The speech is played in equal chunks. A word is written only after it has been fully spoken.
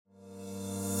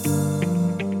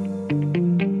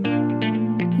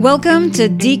Welcome to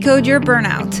Decode Your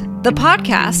Burnout, the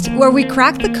podcast where we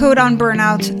crack the code on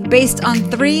burnout based on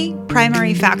three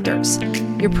primary factors: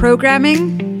 your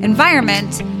programming,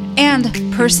 environment, and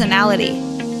personality.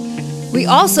 We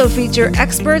also feature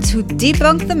experts who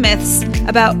debunk the myths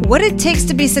about what it takes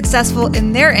to be successful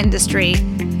in their industry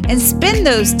and spin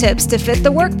those tips to fit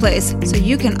the workplace so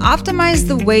you can optimize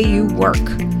the way you work.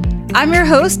 I'm your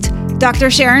host, Dr.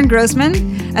 Sharon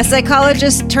Grossman, a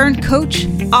psychologist turned coach,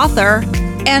 author,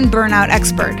 and burnout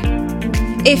expert.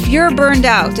 If you're burned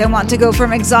out and want to go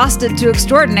from exhausted to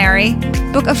extraordinary,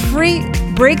 book a free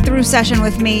breakthrough session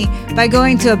with me by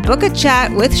going to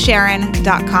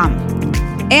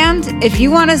bookachatwithsharon.com. And if you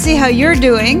want to see how you're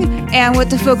doing and what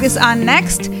to focus on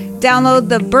next, download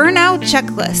the Burnout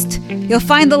Checklist. You'll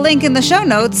find the link in the show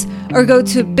notes or go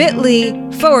to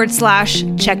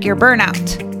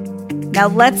bit.ly/checkyourburnout. Now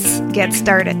let's get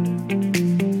started.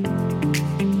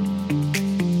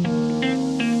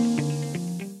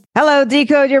 Hello,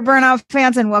 Decode Your Burnout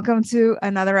fans, and welcome to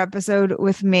another episode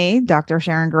with me, Dr.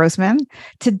 Sharon Grossman.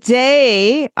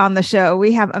 Today on the show,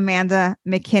 we have Amanda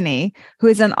McKinney, who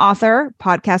is an author,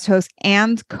 podcast host,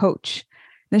 and coach.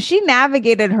 Now, she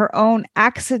navigated her own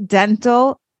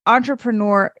accidental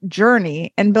entrepreneur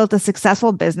journey and built a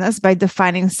successful business by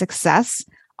defining success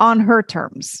on her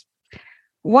terms.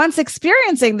 Once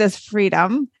experiencing this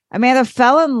freedom, Amanda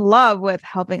fell in love with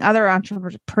helping other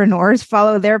entrepreneurs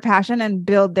follow their passion and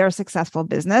build their successful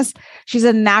business. She's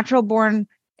a natural-born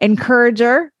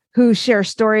encourager who shares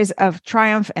stories of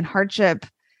triumph and hardship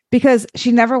because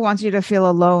she never wants you to feel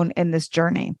alone in this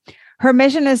journey. Her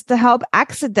mission is to help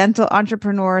accidental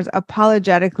entrepreneurs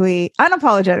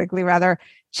unapologetically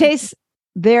chase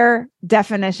their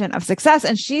definition of success.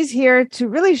 And she's here to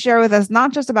really share with us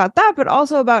not just about that, but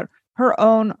also about her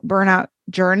own burnout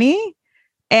journey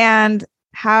and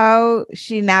how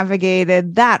she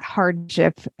navigated that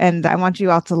hardship. And I want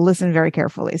you all to listen very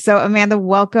carefully. So Amanda,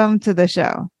 welcome to the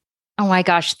show. Oh my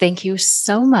gosh. Thank you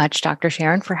so much, Dr.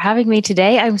 Sharon, for having me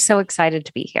today. I'm so excited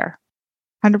to be here.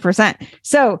 100%.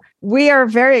 So we are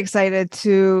very excited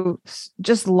to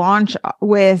just launch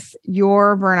with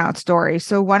your burnout story.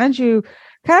 So why don't you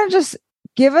kind of just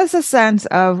give us a sense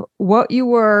of what you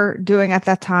were doing at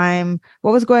that time,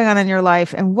 what was going on in your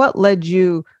life, and what led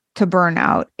you to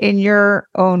burnout in your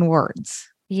own words?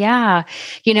 Yeah.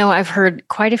 I've heard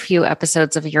quite a few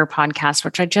episodes of your podcast,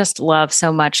 which I just love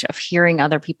so much of hearing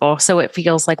other people. So it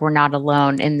feels like we're not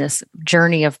alone in this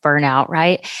journey of burnout,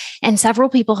 right? And several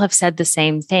people have said the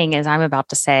same thing as I'm about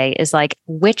to say is like,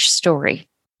 which story?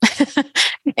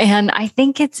 And I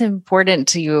think it's important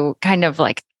to kind of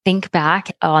like think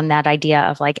back on that idea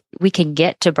of like, we can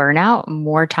get to burnout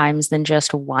more times than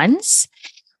just once.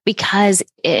 Because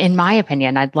in my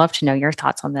opinion, I'd love to know your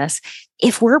thoughts on this.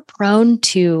 If we're prone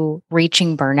to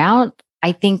reaching burnout,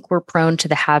 I think we're prone to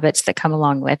the habits that come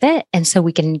along with it. And so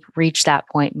we can reach that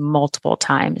point multiple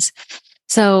times.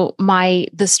 So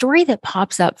the story that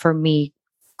pops up for me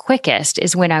quickest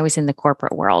is when I was in the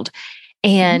corporate world.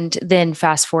 And then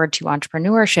fast forward to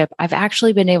entrepreneurship, I've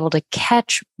actually been able to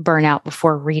catch burnout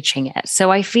before reaching it. So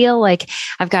I feel like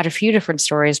I've got a few different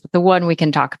stories, but the one we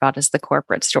can talk about is the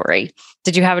corporate story.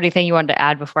 Did you have anything you wanted to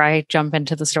add before I jump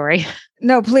into the story?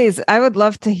 No, please. I would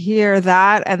love to hear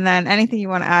that. And then anything you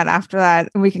want to add after that,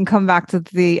 we can come back to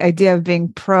the idea of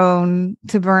being prone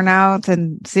to burnout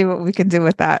and see what we can do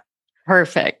with that.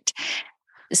 Perfect.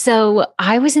 So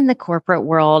I was in the corporate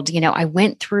world. I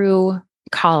went through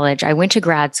college. I went to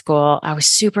grad school. I was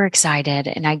super excited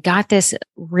and I got this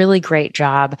really great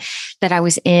job that I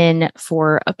was in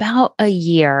for about a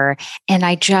year and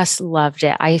I just loved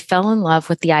it. I fell in love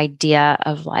with the idea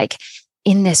of like,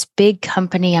 in this big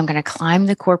company, I'm going to climb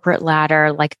the corporate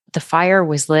ladder. Like the fire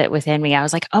was lit within me. I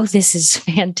was like, oh, this is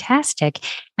fantastic.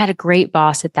 I had a great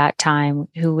boss at that time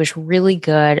who was really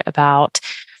good about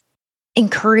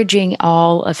encouraging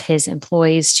all of his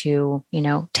employees to,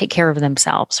 take care of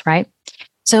themselves, right?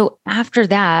 So after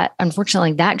that,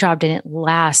 unfortunately, that job didn't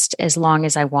last as long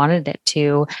as I wanted it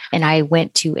to. And I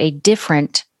went to a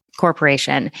different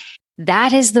corporation.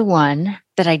 That is the one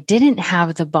that I didn't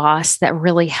have the boss that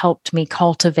really helped me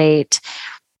cultivate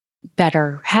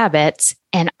better habits.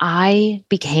 And I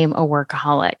became a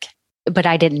workaholic, but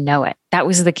I didn't know it. That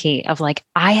was the key of like,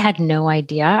 I had no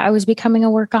idea I was becoming a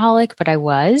workaholic, but I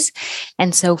was.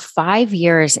 And so 5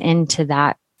 years into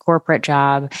that corporate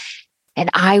job, and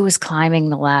I was climbing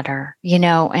the ladder,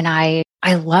 and I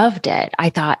loved it. I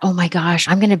thought, oh my gosh,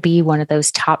 I'm going to be one of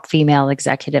those top female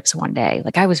executives one day.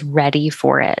 Like I was ready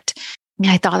for it. And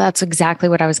I thought that's exactly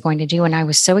what I was going to do. And I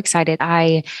was so excited.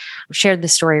 I shared the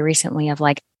story recently of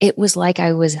like, it was like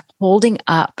I was holding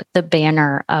up the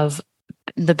banner of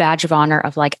the badge of honor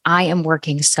of like, I am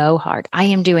working so hard. I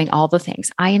am doing all the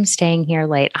things. I am staying here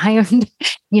late. I am,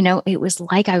 it was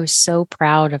like I was so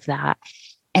proud of that.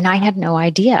 And I had no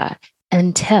idea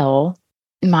until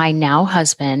my now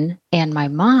husband and my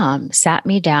mom sat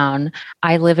me down.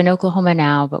 I live in Oklahoma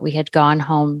now, but we had gone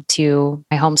home to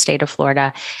my home state of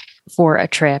Florida for a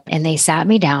trip. And they sat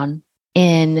me down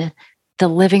in the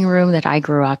living room that I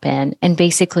grew up in and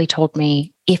basically told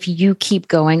me, if you keep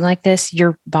going like this,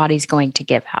 your body's going to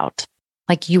give out.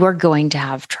 Like you are going to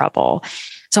have trouble.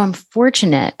 So I'm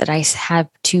fortunate that I have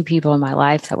two people in my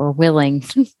life that were willing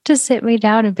to sit me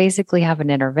down and basically have an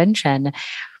intervention.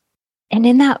 And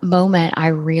in that moment, I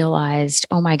realized,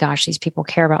 oh my gosh, these people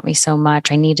care about me so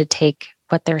much. I need to take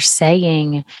what they're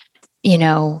saying,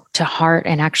 to heart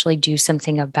and actually do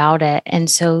something about it. And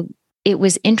so it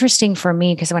was interesting for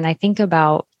me because when I think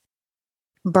about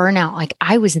burnout, like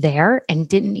I was there and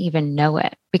didn't even know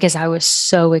it because I was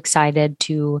so excited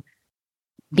to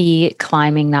be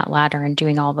climbing that ladder and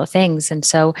doing all the things. And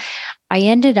so I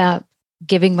ended up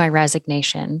giving my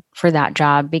resignation for that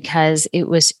job because it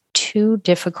was too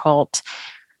difficult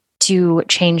to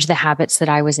change the habits that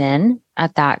I was in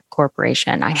at that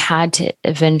corporation. I had to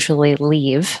eventually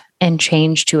leave and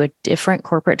change to a different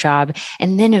corporate job.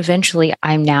 And then eventually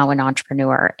I'm now an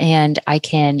entrepreneur and I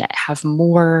have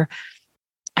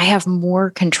more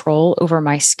control over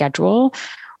my schedule,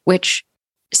 which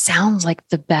sounds like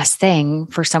the best thing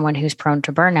for someone who's prone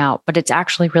to burnout, but it's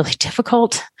actually really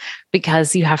difficult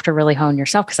because you have to really hone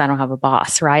yourself because I don't have a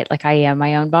boss, right? Like I am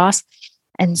my own boss.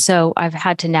 And so I've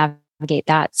had to navigate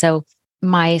that. So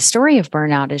my story of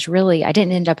burnout is really, I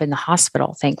didn't end up in the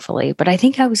hospital, thankfully, but I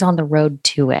think I was on the road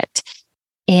to it.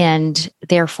 And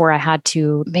therefore I had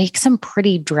to make some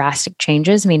pretty drastic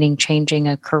changes, meaning changing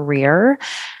a career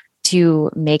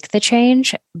to make the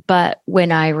change. But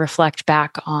when I reflect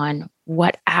back on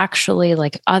what actually,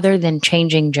 like other than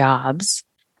changing jobs,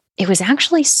 it was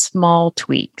actually small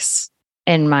tweaks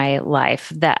in my life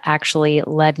that actually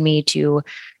led me to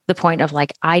the point of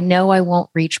like, I know I won't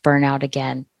reach burnout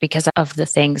again because of the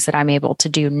things that I'm able to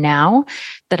do now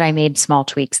that I made small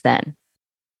tweaks then.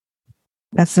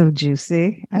 That's so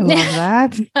juicy. I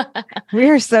love that. We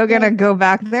are so going to go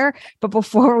back there. But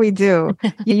before we do,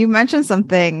 you mentioned some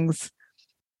things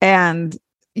and,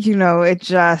 it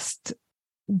just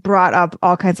brought up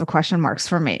all kinds of question marks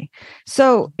for me.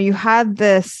 So you had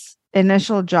this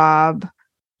initial job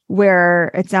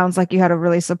where it sounds like you had a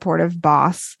really supportive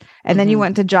boss. And then you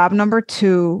went to job number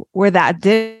 2 where that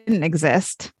didn't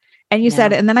exist. And you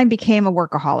said, and then I became a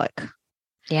workaholic.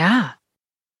 Yeah.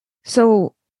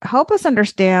 So help us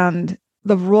understand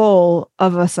the role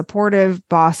of a supportive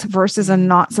boss versus a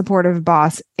not supportive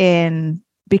boss in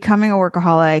becoming a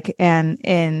workaholic and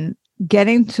in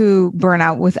getting to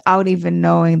burnout without even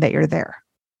knowing that you're there.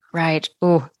 Right.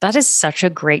 Oh, that is such a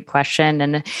great question.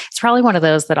 And it's probably one of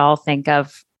those that I'll think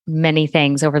of many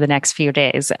things over the next few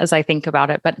days as I think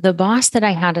about it. But the boss that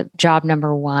I had at job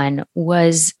number 1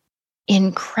 was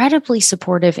incredibly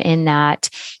supportive in that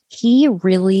he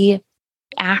really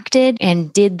acted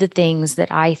and did the things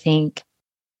that I think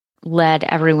led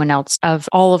everyone else of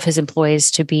all of his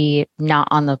employees to be not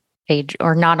on the page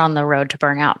or not on the road to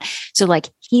burnout. So like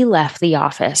he left the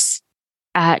office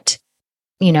at,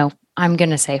 I'm going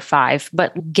to say 5,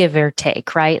 but give or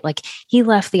take, right? Like he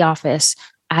left the office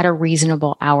at a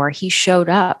reasonable hour. He showed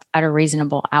up at a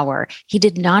reasonable hour. He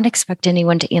did not expect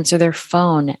anyone to answer their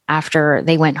phone after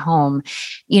they went home.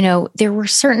 There were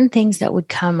certain things that would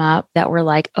come up that were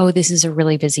like, oh, this is a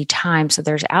really busy time. So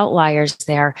there's outliers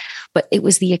there, but it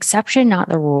was the exception, not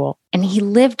the rule. And he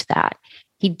lived that.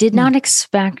 He did not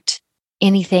expect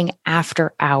anything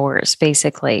after hours,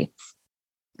 basically.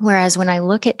 Whereas when I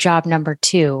look at job number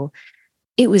 2,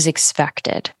 it was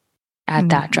expected at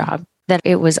that job that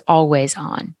it was always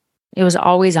on. It was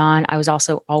always on. I was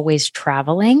also always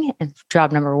traveling. And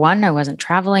job number 1, I wasn't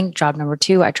traveling. Job number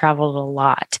 2, I traveled a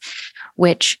lot,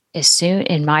 which is soon,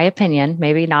 in my opinion,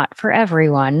 maybe not for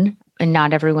everyone and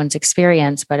not everyone's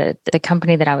experience, but at the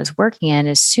company that I was working in,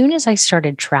 as soon as I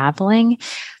started traveling,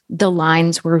 the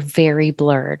lines were very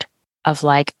blurred of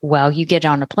like, well, you get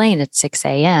on a plane at 6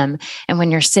 a.m. And when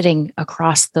you're sitting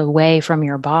across the way from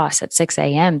your boss at 6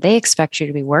 a.m., they expect you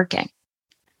to be working.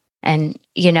 And,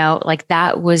 like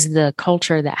that was the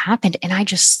culture that happened. And I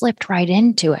just slipped right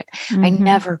into it. I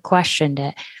never questioned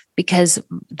it because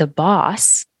the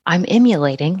boss I'm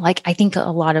emulating, like I think a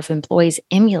lot of employees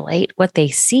emulate what they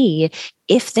see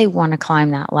if they want to climb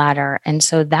that ladder. And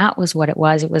so that was what it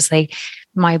was. It was like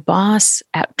my boss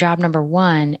at job number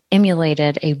 1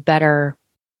 emulated a better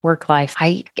work life.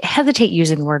 I hesitate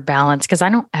using the word balance because I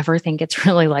don't ever think it's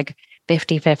really like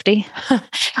 50-50.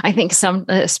 I think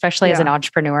especially as an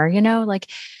entrepreneur,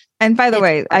 and by the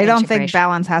way, I don't think integration.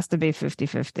 balance has to be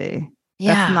 50-50.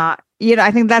 Yeah. That's not,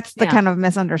 I think that's the kind of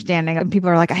misunderstanding. And people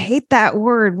are like, I hate that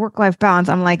word, work-life balance.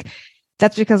 I'm like,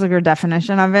 that's because of your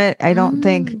definition of it. I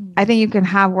think you can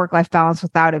have work-life balance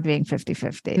without it being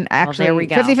 50-50. And actually, there we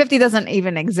go. 50-50 doesn't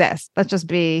even exist. Let's just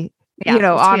be,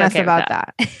 honest about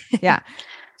that. Yeah.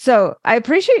 So I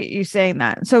appreciate you saying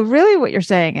that. So really what you're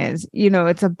saying is,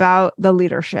 it's about the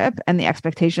leadership and the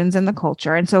expectations and the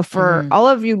culture. And so for all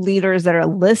of you leaders that are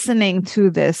listening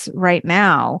to this right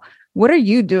now, what are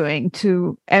you doing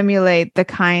to emulate the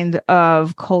kind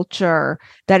of culture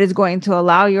that is going to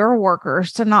allow your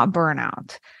workers to not burn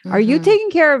out? Are you taking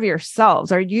care of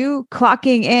yourselves? Are you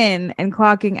clocking in and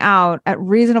clocking out at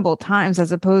reasonable times,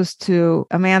 as opposed to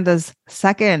Amanda's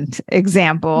second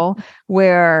example,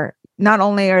 where not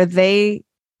only are they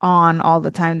on all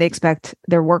the time, they expect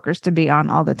their workers to be on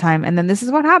all the time. And then this is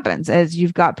what happens, is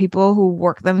you've got people who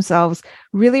work themselves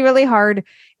really, really hard,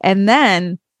 and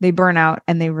then they burn out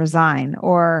and they resign,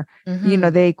 or,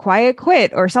 they quiet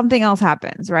quit, or something else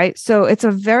happens, right? So it's a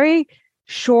very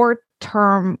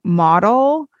short-term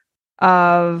model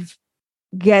of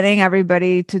getting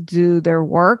everybody to do their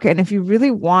work. And if you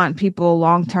really want people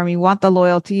long-term, you want the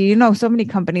loyalty, so many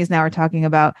companies now are talking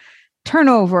about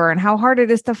turnover and how hard it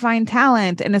is to find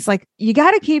talent. And it's like, you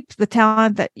got to keep the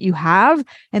talent that you have.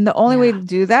 And the only way to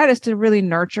do that is to really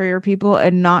nurture your people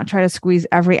and not try to squeeze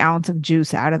every ounce of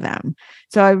juice out of them.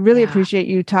 So I really appreciate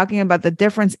you talking about the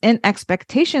difference in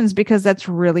expectations, because that's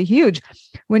really huge.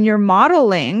 When you're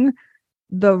modeling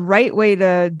the right way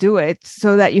to do it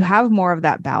so that you have more of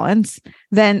that balance,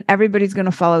 then everybody's going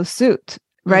to follow suit.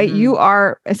 Right? You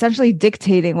are essentially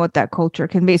dictating what that culture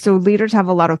can be. So leaders have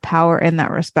a lot of power in that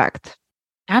respect.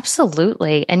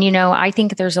 Absolutely. And, I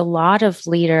think there's a lot of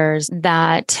leaders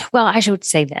that, I should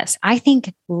say this. I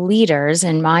think leaders,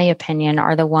 in my opinion,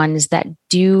 are the ones that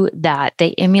do that.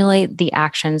 They emulate the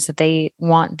actions that they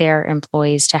want their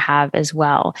employees to have as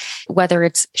well, whether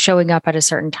it's showing up at a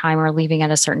certain time or leaving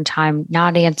at a certain time,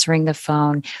 not answering the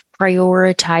phone,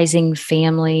 prioritizing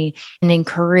family, and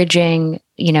encouraging,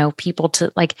 people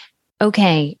to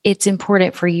okay, it's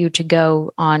important for you to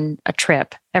go on a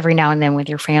trip every now and then with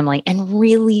your family and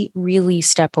really, really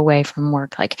step away from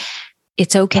work.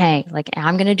 It's okay.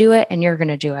 I'm going to do it and you're going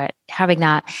to do it. Having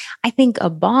that, I think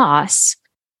a boss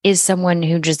is someone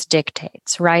who just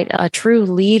dictates, right? A true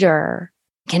leader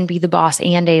can be the boss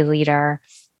and a leader.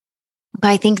 But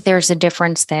I think there's a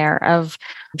difference there of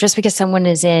just because someone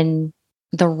is in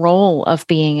the role of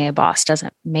being a boss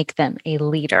doesn't make them a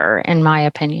leader, in my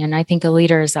opinion. I think a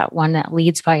leader is that one that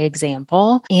leads by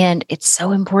example. And it's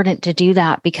so important to do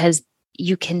that, because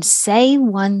you can say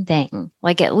one thing,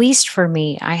 at least for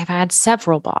me, I have had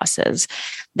several bosses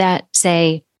that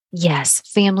say, yes,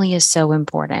 family is so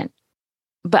important.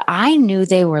 But I knew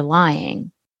they were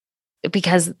lying,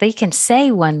 because they can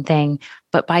say one thing,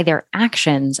 but by their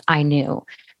actions, I knew.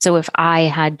 So if I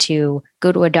had to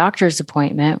go to a doctor's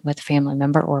appointment with a family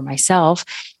member or myself,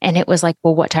 and it was like,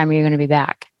 well, what time are you going to be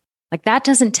back? That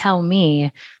doesn't tell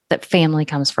me that family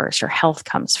comes first or health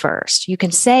comes first. You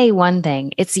can say one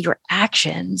thing, it's your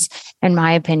actions, in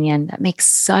my opinion, that makes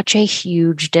such a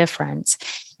huge difference.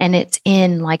 And it's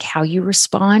in how you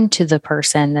respond to the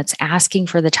person that's asking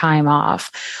for the time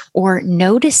off, or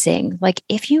noticing,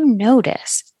 if you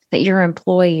notice that your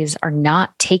employees are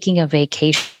not taking a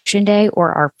vacation day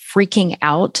or are freaking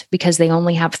out because they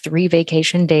only have 3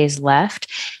 vacation days left,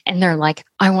 and they're like,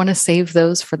 I want to save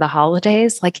those for the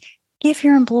holidays. Give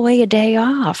your employee a day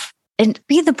off and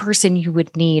be the person you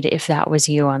would need if that was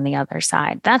you on the other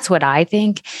side. That's what I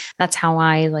think. That's how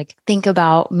I think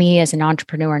about me as an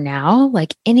entrepreneur now.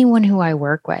 Anyone who I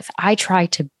work with, I try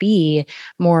to be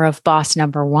more of boss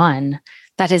number one.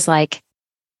 That is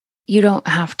you don't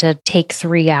have to take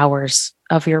 3 hours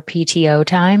of your PTO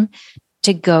time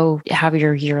to go have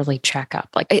your yearly checkup.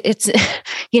 It's,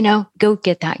 go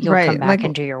get that. You'll come back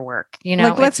and do your work.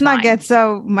 Let's not get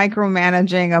so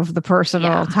micromanaging of the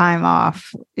personal time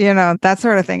off, that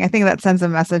sort of thing. I think that sends a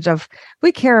message of,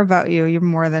 we care about you. You're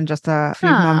more than just a few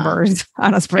numbers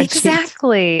on a spreadsheet.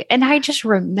 Exactly. And I just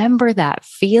remember that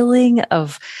feeling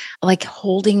of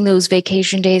holding those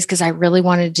vacation days, because I really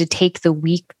wanted to take the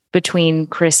week between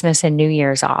Christmas and New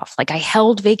Year's off. I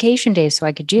held vacation days so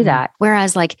I could do that.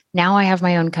 Whereas now I have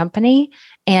my own company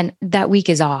and that week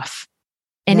is off.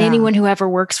 And anyone who ever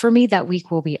works for me, that week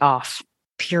will be off.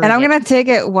 Period. And I'm going to take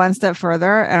it one step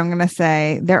further. And I'm going to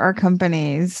say there are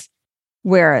companies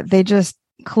where they just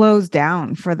close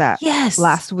down for that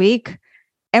last week.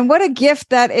 And what a gift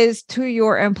that is to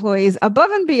your employees,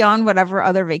 above and beyond whatever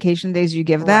other vacation days you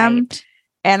give them.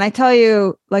 And I tell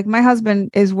you, like my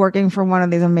husband is working for one of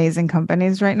these amazing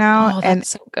companies right now. Oh, And that's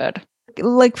so good.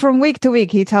 like from week to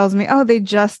week, he tells me, oh, they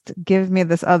just give me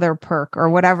this other perk or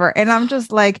whatever. And I'm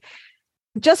just like,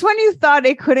 just when you thought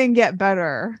it couldn't get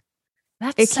better,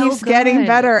 That's it so keeps getting good.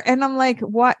 better. And I'm like,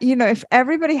 what, if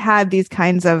everybody had these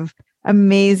kinds of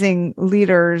amazing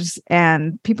leaders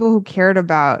and people who cared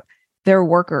about their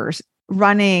workers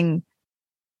running,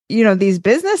 these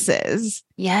businesses,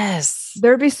 Yes.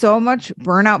 there'd be so much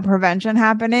burnout prevention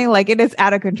happening. Like it is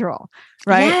out of control,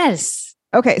 right? Yes.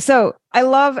 Okay. So I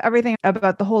love everything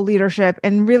about the whole leadership.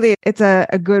 And really, it's a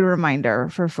good reminder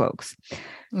for folks.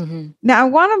 Mm-hmm. Now, I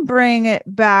want to bring it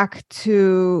back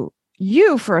to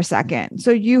you for a second.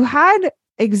 So you had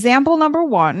example number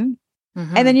one,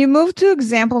 and then you moved to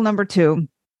example number two.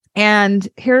 And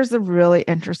here's the really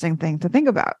interesting thing to think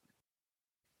about.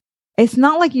 It's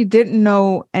not like you didn't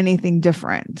know anything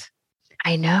different.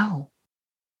 I know.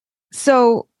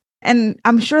 So, and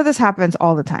I'm sure this happens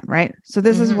all the time, right? So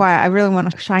this is why I really want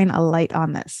to shine a light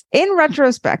on this. In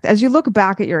retrospect, as you look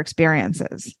back at your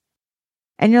experiences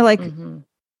and you're like,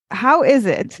 how is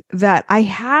it that I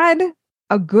had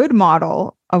a good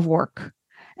model of work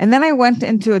and then I went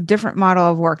into a different model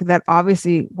of work that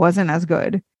obviously wasn't as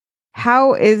good?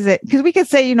 How is it? Because we could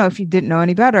say, if you didn't know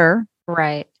any better,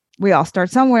 right? We all start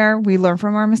somewhere. We learn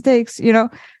from our mistakes,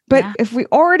 but if we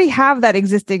already have that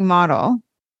existing model,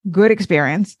 good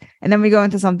experience, and then we go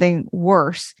into something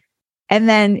worse, and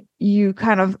then you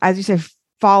kind of, as you say,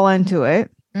 fall into it.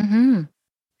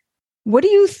 What do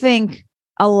you think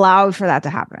allowed for that to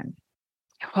happen?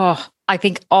 Oh, I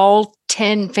think all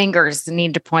 10 fingers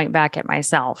need to point back at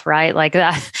myself, right? Like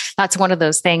that's one of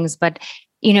those things. But,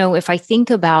 if I think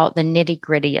about the nitty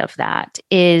gritty of that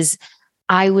is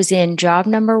I was in job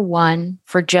number one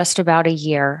for just about a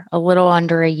year, a little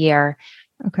under a year.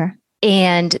 Okay.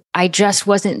 And I just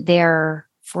wasn't there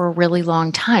for a really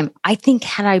long time. I think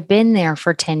had I been there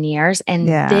for 10 years and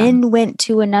then went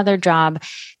to another job,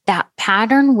 that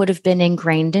pattern would have been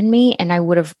ingrained in me. And I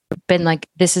would have been like,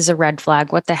 this is a red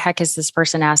flag. What the heck is this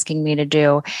person asking me to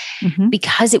do?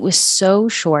 Because it was so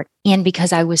short and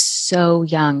because I was so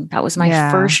young. That was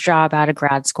my first job out of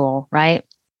grad school, right?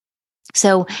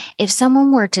 So if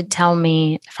someone were to tell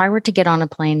me, if I were to get on a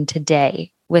plane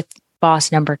today with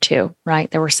boss number two, right?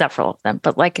 There were several of them,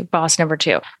 but like boss number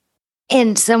two.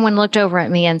 And someone looked over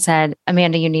at me and said,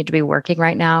 Amanda, you need to be working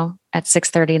right now at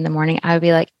 6:30 in the morning. I would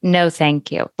be like, no,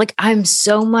 thank you. Like, I'm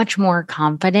so much more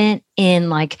confident in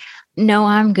like, no,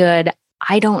 I'm good.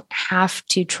 I don't have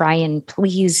to try and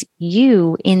please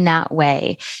you in that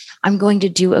way. I'm going to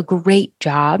do a great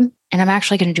job. And I'm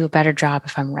actually going to do a better job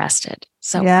if I'm rested.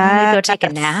 So I'm going to go take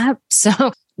a nap. So,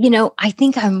 I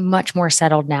think I'm much more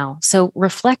settled now. So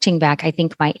reflecting back, I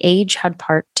think my age had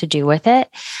part to do with it.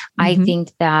 I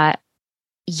think that,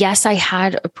 yes, I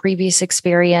had a previous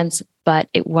experience, but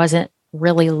it wasn't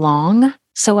really long.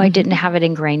 So I didn't have it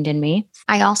ingrained in me.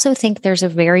 I also think there's a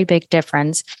very big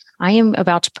difference. I am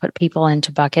about to put people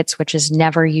into buckets, which is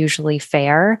never usually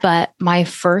fair. But my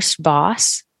first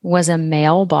boss was a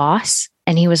male boss.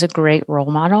 And he was a great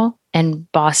role model.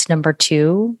 And boss number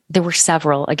two, there were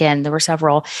several.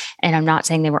 And I'm not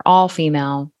saying they were all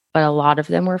female, but a lot of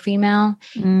them were female.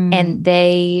 And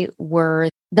they were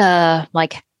the,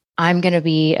 like, I'm going to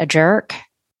be a jerk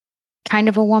kind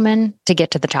of a woman to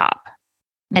get to the top.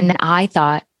 And then I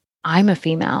thought, I'm a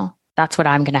female. That's what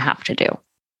I'm going to have to do.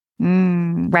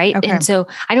 Right. Okay. And so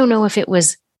I don't know if it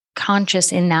was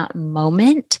conscious in that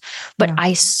moment, but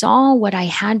I saw what I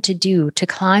had to do to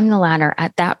climb the ladder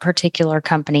at that particular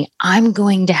company. I'm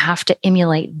going to have to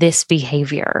emulate this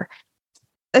behavior.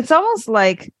 It's almost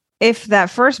like if that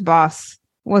first boss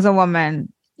was a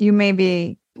woman, you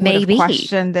maybe have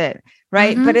questioned it,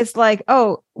 right? But it's like,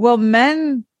 oh, well,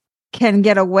 men can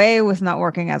get away with not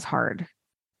working as hard.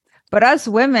 But us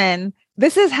women,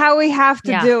 this is how we have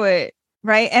to do it,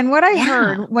 right? And what I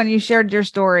heard when you shared your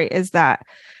story is that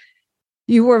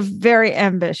you were very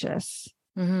ambitious.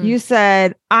 You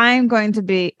said, I'm going to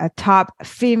be a top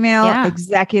female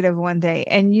executive one day.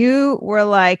 And you were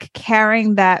like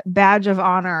carrying that badge of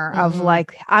honor of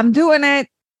like, I'm doing it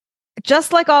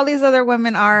just like all these other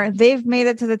women are. They've made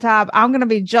it to the top. I'm going to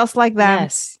be just like them.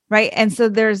 Right. And so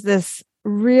there's this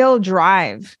real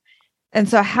drive. And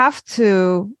so I have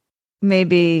to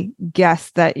maybe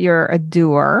guess that you're a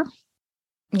doer.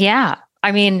 Yeah.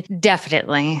 I mean,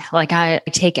 definitely. Like I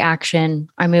take action,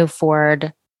 I move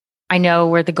forward. I know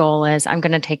where the goal is. I'm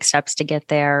going to take steps to get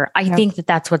there. I think that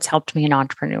that's what's helped me in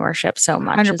entrepreneurship so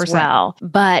much 100%. As well.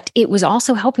 But it was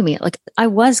also helping me. Like I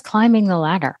was climbing the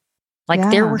ladder.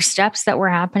 Like there were steps that were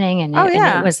happening and,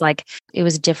 and it was like, it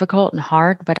was difficult and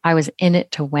hard, but I was in it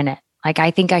to win it. Like,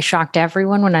 I think I shocked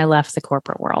everyone when I left the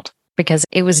corporate world because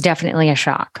it was definitely a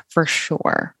shock for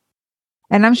sure.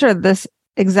 And I'm sure this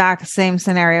exact same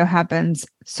scenario happens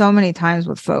so many times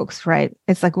with folks, right?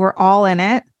 It's like we're all in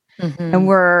it and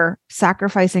we're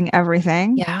sacrificing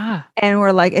everything. Yeah. And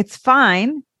we're like, it's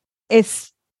fine.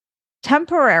 It's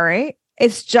temporary.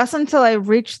 It's just until I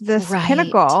reach this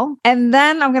pinnacle and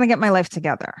then I'm going to get my life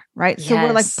together. Right. So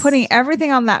we're like putting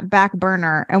everything on that back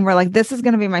burner and we're like, this is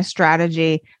going to be my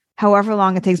strategy, however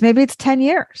long it takes. Maybe it's 10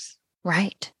 years.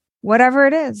 Right. Whatever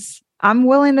it is, I'm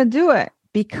willing to do it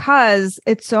because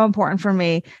it's so important for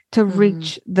me to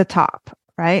reach the top.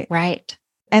 Right. Right.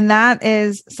 And that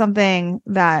is something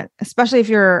that, especially if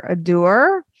you're a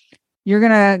doer, you're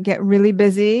going to get really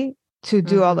busy to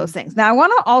do all those things. Now, I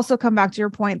want to also come back to your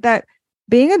point that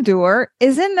being a doer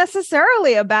isn't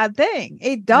necessarily a bad thing.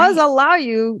 It does allow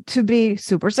you to be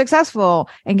super successful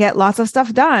and get lots of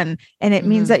stuff done. And it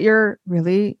means that you're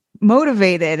really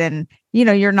motivated and, you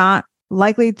know, you're not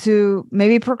likely to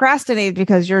maybe procrastinate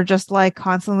because you're just like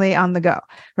constantly on the go,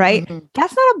 right?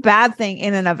 That's not a bad thing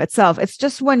in and of itself. It's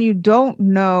just when you don't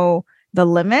know the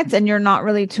limits and you're not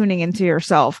really tuning into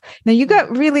yourself. Now, you got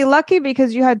really lucky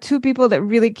because you had two people that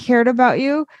really cared about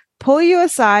you, pull you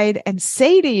aside and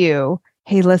say to you,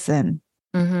 hey, listen,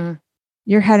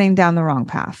 you're heading down the wrong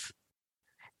path.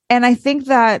 And I think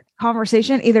that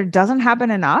conversation either doesn't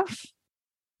happen enough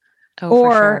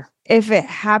or if it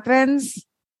happens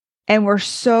and we're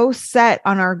so set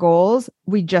on our goals,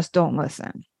 we just don't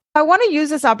listen. I want to use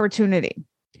this opportunity.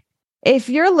 If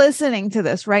you're listening to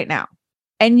this right now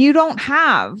and you don't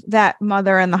have that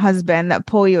mother and the husband that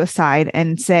pull you aside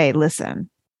and say, listen,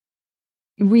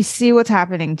 we see what's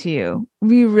happening to you.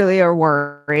 We really are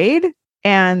worried.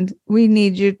 And we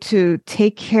need you to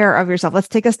take care of yourself. Let's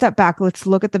take a step back. Let's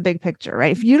look at the big picture,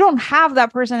 right? If you don't have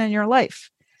that person in your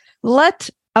life, let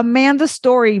Amanda's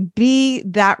story be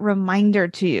that reminder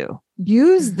to you.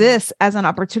 Use this as an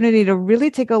opportunity to really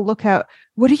take a look at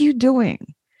what are you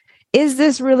doing? Is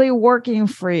this really working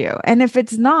for you? And if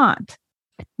it's not,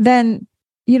 then,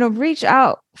 you know, reach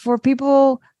out for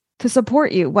people to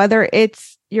support you, whether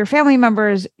it's your family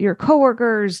members, your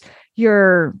coworkers,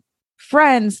 your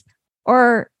friends,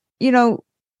 or, you know,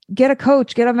 get a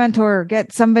coach, get a mentor,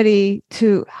 get somebody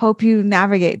to help you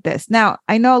navigate this. Now,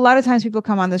 I know a lot of times people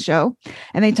come on the show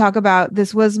and they talk about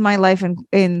this was my life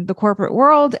in the corporate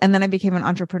world, and then I became an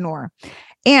entrepreneur.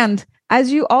 And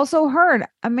as you also heard,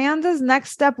 Amanda's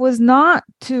next step was not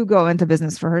to go into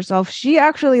business for herself. She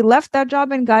actually left that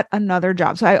job and got another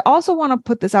job. So I also want to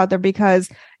put this out there because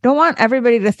I don't want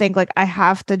everybody to think like I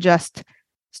have to just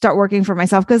start working for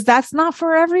myself, because that's not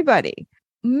for everybody.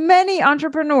 Many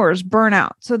entrepreneurs burn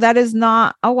out. So that is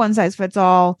not a one size fits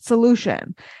all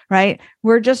solution, right?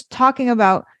 We're just talking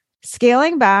about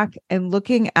scaling back and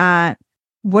looking at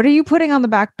what are you putting on the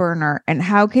back burner and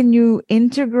how can you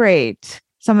integrate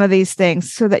some of these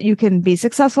things so that you can be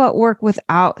successful at work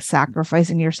without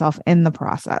sacrificing yourself in the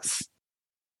process.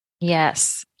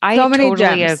 Yes, I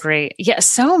totally agree. Yeah,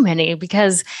 so many,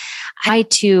 because I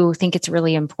too think it's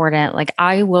really important. Like,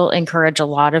 I will encourage a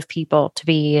lot of people to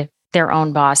be their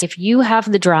own boss. If you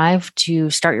have the drive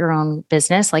to start your own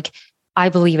business, like, I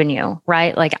believe in you,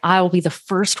 right? Like, I will be the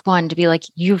first one to be like,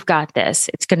 you've got this.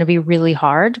 It's going to be really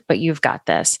hard, but you've got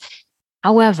this.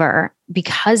 However,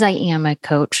 because I am a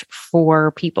coach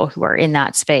for people who are in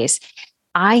that space,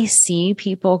 I see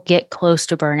people get close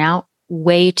to burnout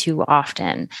way too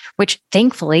often, which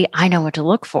thankfully I know what to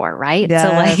look for, right?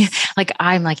 Yes. So like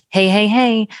I'm like,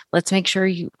 hey, let's make sure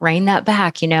you rein that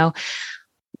back, you know?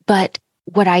 But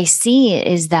what I see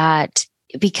is that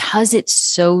because it's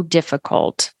so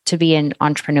difficult to be an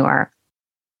entrepreneur,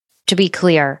 to be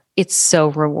clear, it's so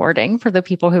rewarding for the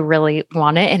people who really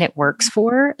want it and it works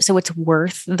for. So it's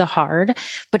worth the hard,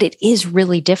 but it is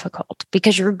really difficult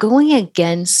because you're going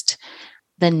against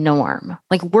the norm.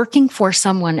 Like, working for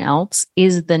someone else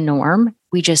is the norm.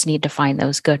 We just need to find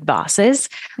those good bosses,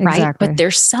 right? Exactly. But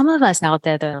there's some of us out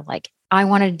there that are like, I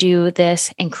want to do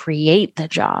this and create the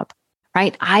job.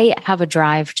 Right. I have a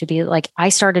drive to be like, I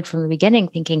started from the beginning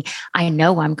thinking, I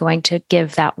know I'm going to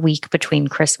give that week between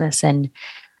Christmas and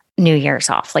New Year's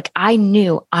off. Like, I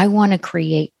knew I want to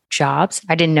create jobs.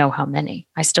 I didn't know how many.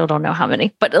 I still don't know how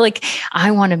many, but like,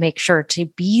 I want to make sure to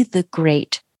be the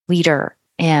great leader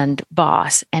and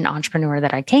boss and entrepreneur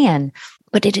that I can.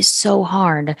 But it is so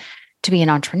hard to be an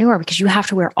entrepreneur because you have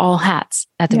to wear all hats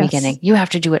at the beginning. You have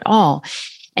to do it all.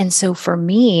 And so for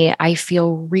me, I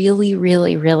feel really,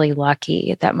 really, really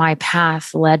lucky that my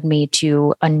path led me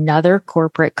to another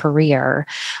corporate career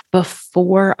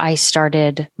before I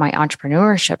started my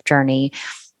entrepreneurship journey,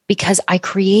 because I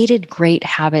created great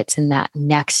habits in that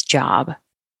next job.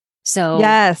 So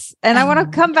yes. And I want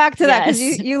to come back to that because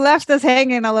yes. you left us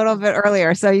hanging a little bit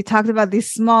earlier. So you talked about these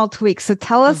small tweaks. So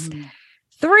tell us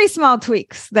 3 small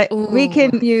tweaks that we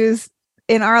can use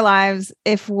in our lives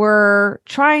if we're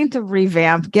trying to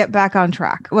revamp, get back on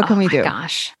track. What can we do?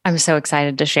 Gosh, I'm so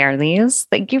excited to share these.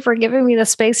 Thank you for giving me the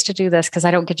space to do this because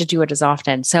I don't get to do it as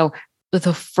often. So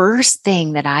the first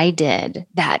thing that I did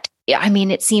that, I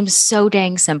mean, it seems so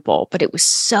dang simple, but it was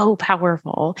so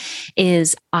powerful,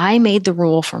 is I made the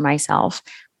rule for myself.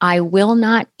 I will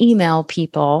not email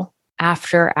people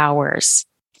after hours.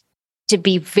 To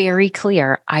be very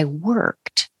clear, I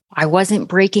worked. I wasn't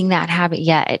breaking that habit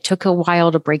yet. It took a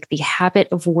while to break the habit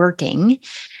of working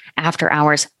after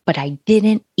hours, but I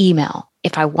didn't email.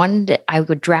 If I wanted it, I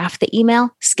would draft the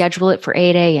email, schedule it for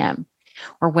 8 a.m.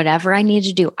 or whatever I needed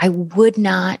to do. I would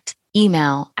not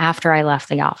email after I left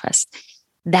the office.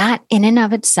 That in and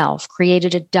of itself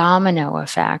created a domino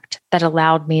effect that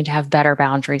allowed me to have better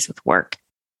boundaries with work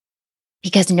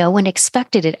because no one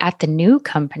expected it at the new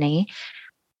company.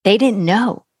 They didn't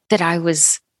know that I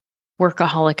was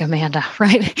workaholic Amanda,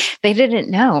 right? They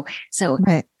didn't know. So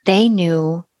They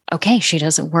knew, okay, she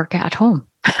doesn't work at home.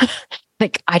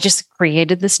 Like I just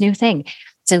created this new thing.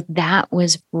 So that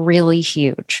was really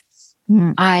huge.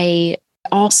 I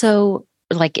also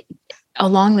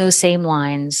along those same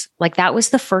lines, like that was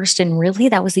the first and really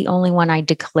that was the only one I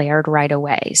declared right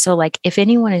away. So like if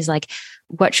anyone is like,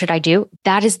 what should I do?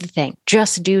 That is the thing.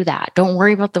 Just do that. Don't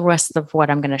worry about the rest of what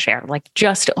I'm going to share. Like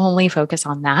just only focus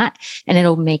on that and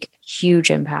it'll make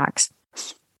huge impacts.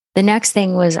 The next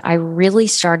thing was I really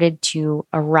started to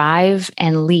arrive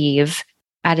and leave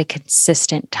at a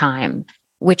consistent time,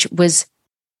 which was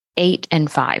 8 and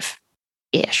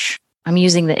 5-ish. I'm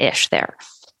using the ish there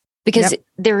because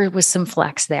there was some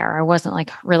flex there. I wasn't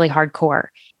like really hardcore.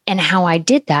 And how I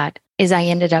did that is I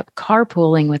ended up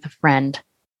carpooling with a friend.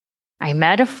 I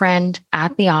met a friend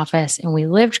at the office and we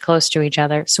lived close to each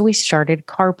other. So we started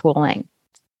carpooling.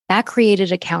 That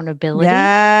created accountability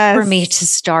for me to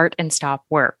start and stop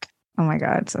work. Oh my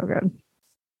God, so good.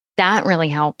 That really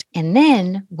helped. And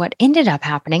then what ended up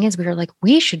happening is we were like,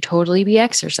 we should totally be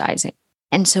exercising.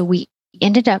 And so we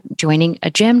ended up joining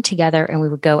a gym together and we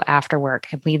would go after work.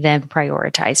 And we then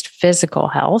prioritized physical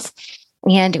health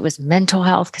and it was mental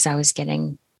health because I was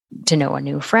getting to know a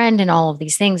new friend and all of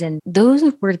these things. And those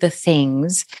were the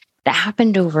things that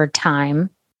happened over time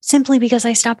simply because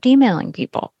I stopped emailing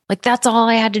people. Like that's all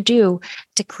I had to do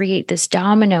to create this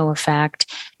domino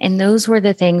effect. And those were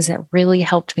the things that really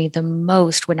helped me the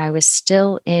most when I was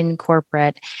still in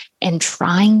corporate and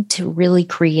trying to really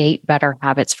create better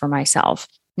habits for myself.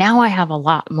 Now I have a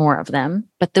lot more of them,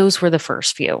 but those were the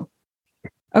first few.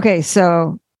 Okay,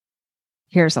 so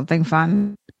here's something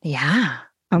fun. Yeah.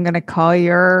 I'm going to call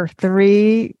your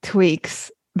 3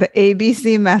 tweaks the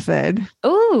ABC method.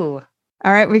 Ooh.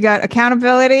 All right, we got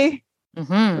accountability,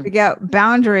 we got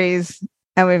boundaries,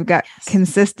 and we've got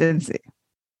consistency.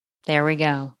 There we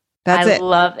go. That's it. I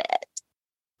love it.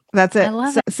 That's it. I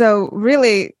love it. So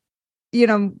really,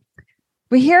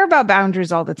 we hear about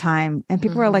boundaries all the time and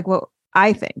people are like, well,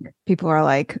 I think people are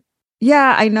like,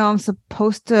 yeah, I know I'm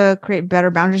supposed to create better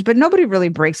boundaries, but nobody really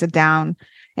breaks it down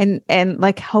and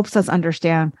like helps us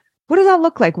understand, what does that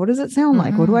look like? What does it sound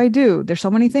like? What do I do? There's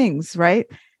so many things, right?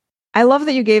 I love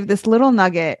that you gave this little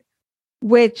nugget,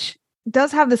 which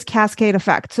does have this cascade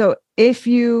effect. So if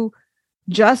you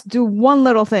just do one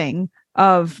little thing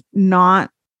of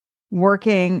not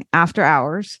working after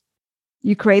hours,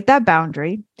 you create that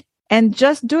boundary, and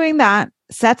just doing that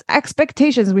sets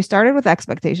expectations. We started with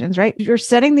expectations, right? You're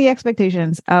setting the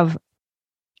expectations of,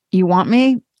 you want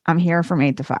me, I'm here from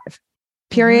 8 to 5.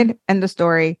 Period. End of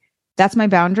story. That's my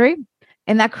boundary.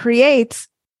 And that creates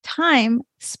time,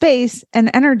 space,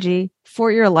 and energy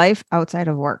for your life outside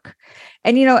of work.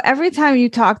 And, every time you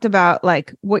talked about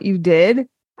like what you did,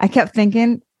 I kept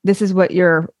thinking, this is what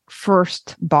your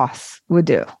first boss would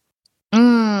do.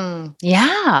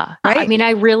 Yeah. Right? I mean,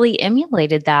 I really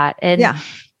emulated that. And,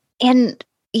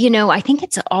 I think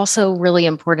it's also really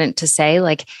important to say,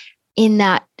 like, in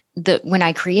that, when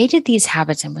I created these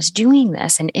habits and was doing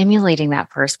this and emulating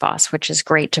that first boss, which is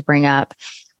great to bring up,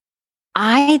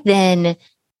 I then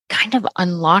kind of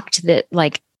unlocked that,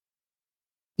 like,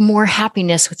 more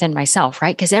happiness within myself,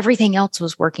 right? Because everything else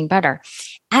was working better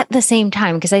at the same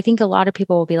time. Because I think a lot of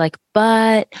people will be like,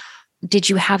 but did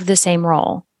you have the same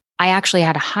role? I actually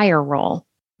had a higher role.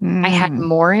 I had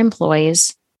more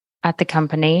employees at the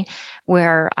company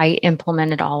where I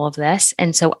implemented all of this.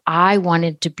 And so I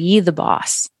wanted to be the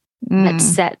boss.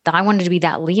 I wanted to be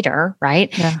that leader,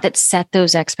 right? Yeah. That set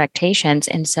those expectations.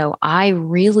 And so I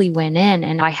really went in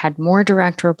and I had more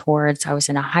direct reports. I was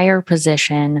in a higher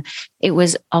position. It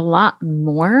was a lot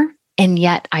more. And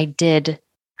yet I didn't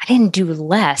do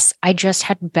less. I just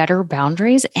had better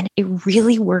boundaries and it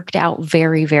really worked out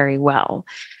very, very well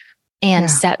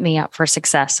and set me up for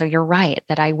success. So you're right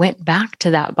that I went back to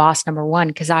that boss number one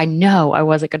because I know I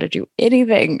wasn't going to do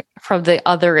anything from the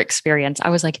other experience. I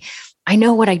was like, I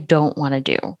know what I don't want to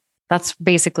do. That's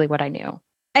basically what I knew.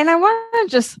 And I want to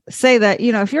just say that,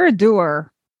 if you're a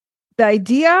doer, the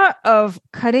idea of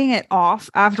cutting it off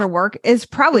after work is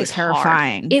probably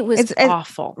terrifying. Hard. It was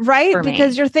awful. Right?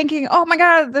 Because you're thinking, oh my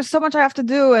God, there's so much I have to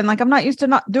do. And I'm not used to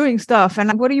not doing stuff.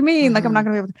 And what do you mean? I'm not going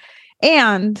to be able to.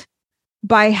 And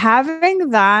by having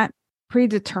that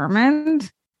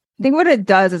predetermined, I think what it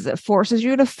does is it forces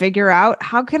you to figure out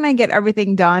how can I get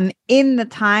everything done in the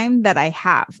time that I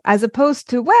have, as opposed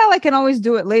to, I can always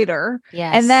do it later.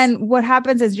 Yes. And then what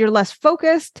happens is you're less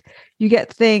focused. You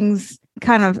get things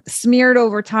kind of smeared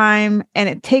over time and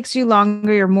it takes you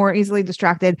longer. You're more easily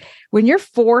distracted. When you're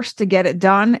forced to get it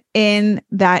done in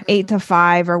that 8 to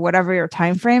 5 or whatever your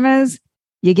time frame is,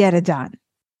 you get it done.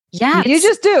 Yeah. You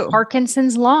just do.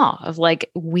 Parkinson's law of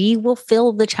we will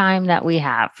fill the time that we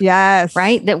have. Yes.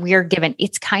 Right. That we are given.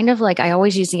 It's kind of I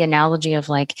always use the analogy of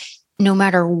no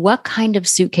matter what kind of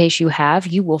suitcase you have,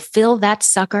 you will fill that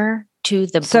sucker to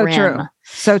the brim. True.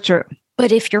 So true.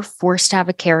 But if you're forced to have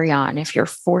a carry-on, if you're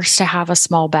forced to have a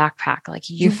small backpack,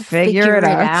 you figure it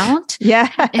out. Yeah.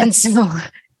 And so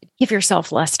give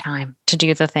yourself less time to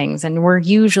do the things. And we're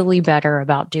usually better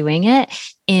about doing it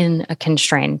in a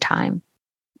constrained time.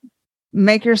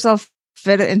 Make yourself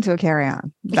fit it into a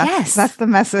carry-on. That's the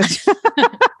message.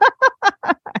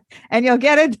 And you'll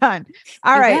get it done.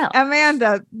 All right,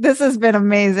 Amanda, this has been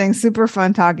amazing. Super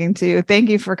fun talking to you. Thank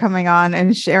you for coming on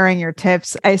and sharing your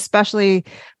tips. I especially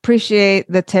appreciate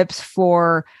the tips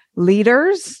for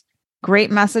leaders.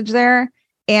 Great message there.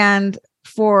 And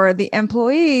for the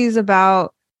employees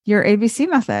about your ABC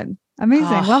method.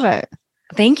 Amazing. Love it.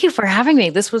 Thank you for having me.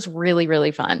 This was really,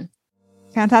 really fun.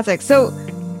 Fantastic. So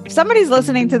if somebody's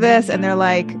listening to this and they're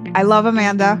like, I love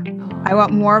Amanda. I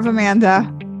want more of Amanda.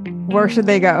 Where should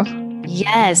they go?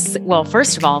 Yes. Well,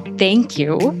 first of all, thank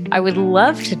you. I would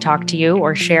love to talk to you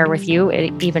or share with you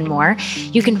even more.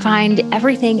 You can find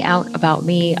everything out about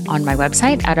me on my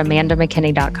website at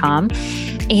amandamckinney.com.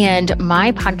 And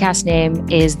my podcast name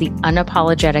is The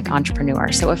Unapologetic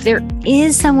Entrepreneur. So if there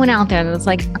is someone out there that's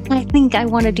I think I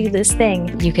want to do this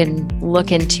thing, you can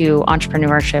look into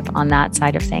entrepreneurship on that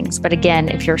side of things. But again,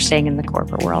 if you're staying in the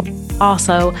corporate world,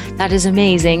 also, that is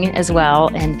amazing as well.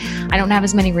 And I don't have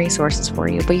as many resources for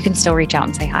you, but you can still reach out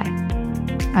and say hi.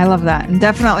 I love that. And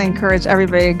definitely encourage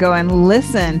everybody to go and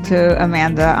listen to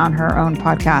Amanda on her own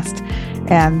podcast.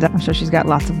 And I'm sure she's got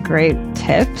lots of great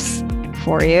tips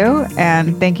for you.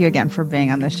 And thank you again for being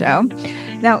on the show.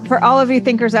 Now, for all of you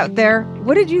thinkers out there,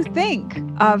 what did you think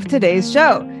of today's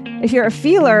show? If you're a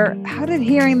feeler, how did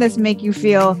hearing this make you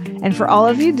feel? And for all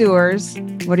of you doers,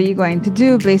 what are you going to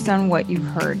do based on what you've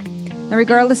heard? Now,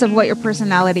 regardless of what your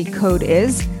personality code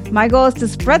is, my goal is to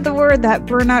spread the word that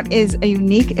burnout is a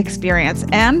unique experience.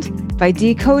 And by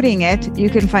decoding it, you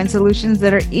can find solutions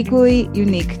that are equally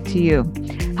unique to you.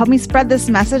 Help me spread this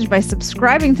message by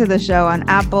subscribing to the show on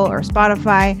Apple or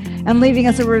Spotify and leaving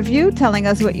us a review telling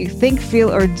us what you think,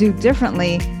 feel, or do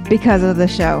differently because of the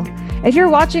show. If you're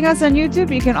watching us on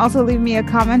YouTube, you can also leave me a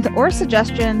comment or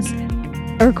suggestions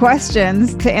or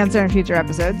questions to answer in future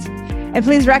episodes. And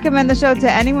please recommend the show to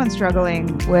anyone struggling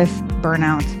with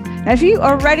burnout. Now, if you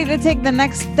are ready to take the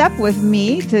next step with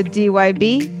me to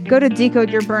DYB, go to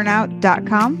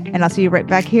decodeyourburnout.com and I'll see you right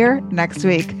back here next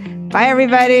week. Bye,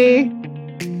 everybody.